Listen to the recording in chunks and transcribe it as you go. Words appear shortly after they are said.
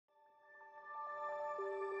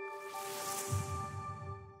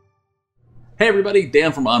Hey everybody,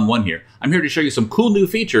 Dan from ON1 here. I'm here to show you some cool new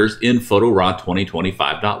features in Photo RAW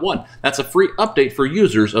 2025.1. That's a free update for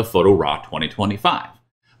users of Photo RAW 2025.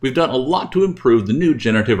 We've done a lot to improve the new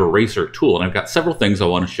Generative Eraser tool, and I've got several things I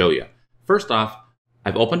want to show you. First off,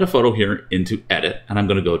 I've opened a photo here into Edit, and I'm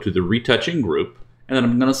going to go to the Retouching group, and then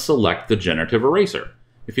I'm going to select the Generative Eraser.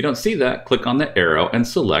 If you don't see that, click on the arrow and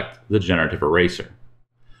select the Generative Eraser.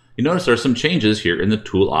 You notice there are some changes here in the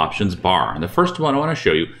Tool Options bar, and the first one I want to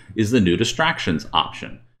show you is the new Distractions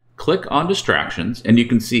option. Click on Distractions, and you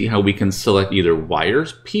can see how we can select either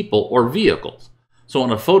wires, people, or vehicles. So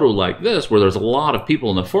on a photo like this, where there's a lot of people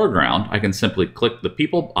in the foreground, I can simply click the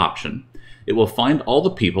People option. It will find all the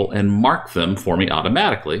people and mark them for me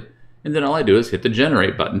automatically, and then all I do is hit the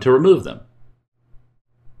Generate button to remove them.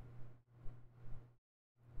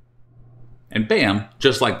 And bam,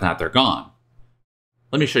 just like that, they're gone.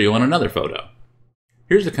 Let me show you on another photo.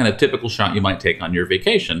 Here's the kind of typical shot you might take on your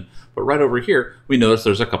vacation, but right over here, we notice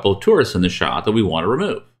there's a couple of tourists in the shot that we want to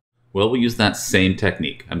remove. Well, we use that same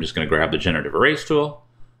technique. I'm just going to grab the Generative Erase tool.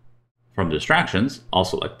 From Distractions, I'll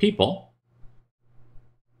select People.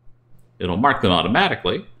 It'll mark them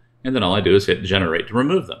automatically, and then all I do is hit Generate to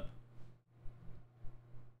remove them.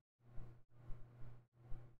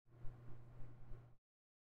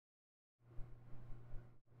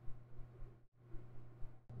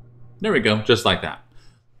 There we go, just like that.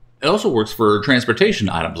 It also works for transportation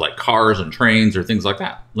items like cars and trains or things like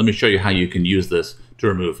that. Let me show you how you can use this to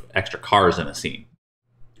remove extra cars in a scene.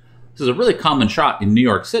 This is a really common shot in New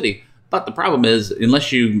York City, but the problem is,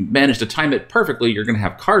 unless you manage to time it perfectly, you're going to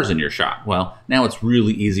have cars in your shot. Well, now it's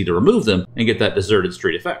really easy to remove them and get that deserted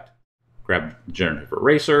street effect. Grab the Generative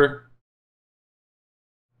Eraser,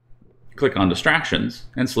 click on Distractions,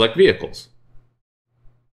 and select Vehicles.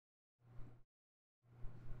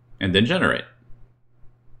 And then Generate.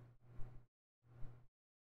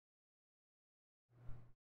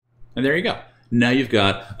 And there you go. Now you've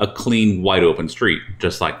got a clean, wide open street,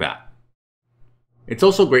 just like that. It's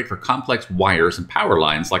also great for complex wires and power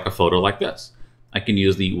lines like a photo like this. I can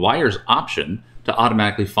use the Wires option to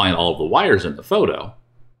automatically find all of the wires in the photo.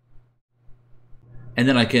 And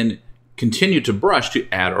then I can continue to brush to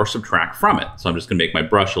add or subtract from it. So I'm just going to make my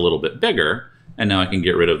brush a little bit bigger, and now I can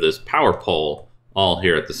get rid of this power pole all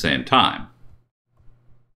here at the same time.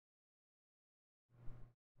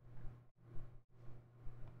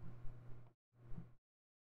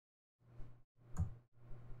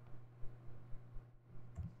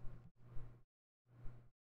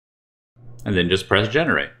 And then just press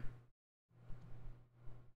Generate.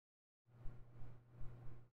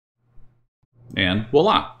 And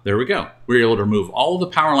voila, there we go. We were able to remove all of the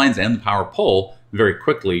power lines and the power pole very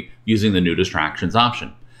quickly using the new Distractions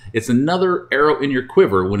option. It's another arrow in your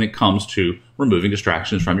quiver when it comes to removing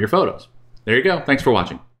distractions from your photos. There you go. Thanks for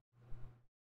watching.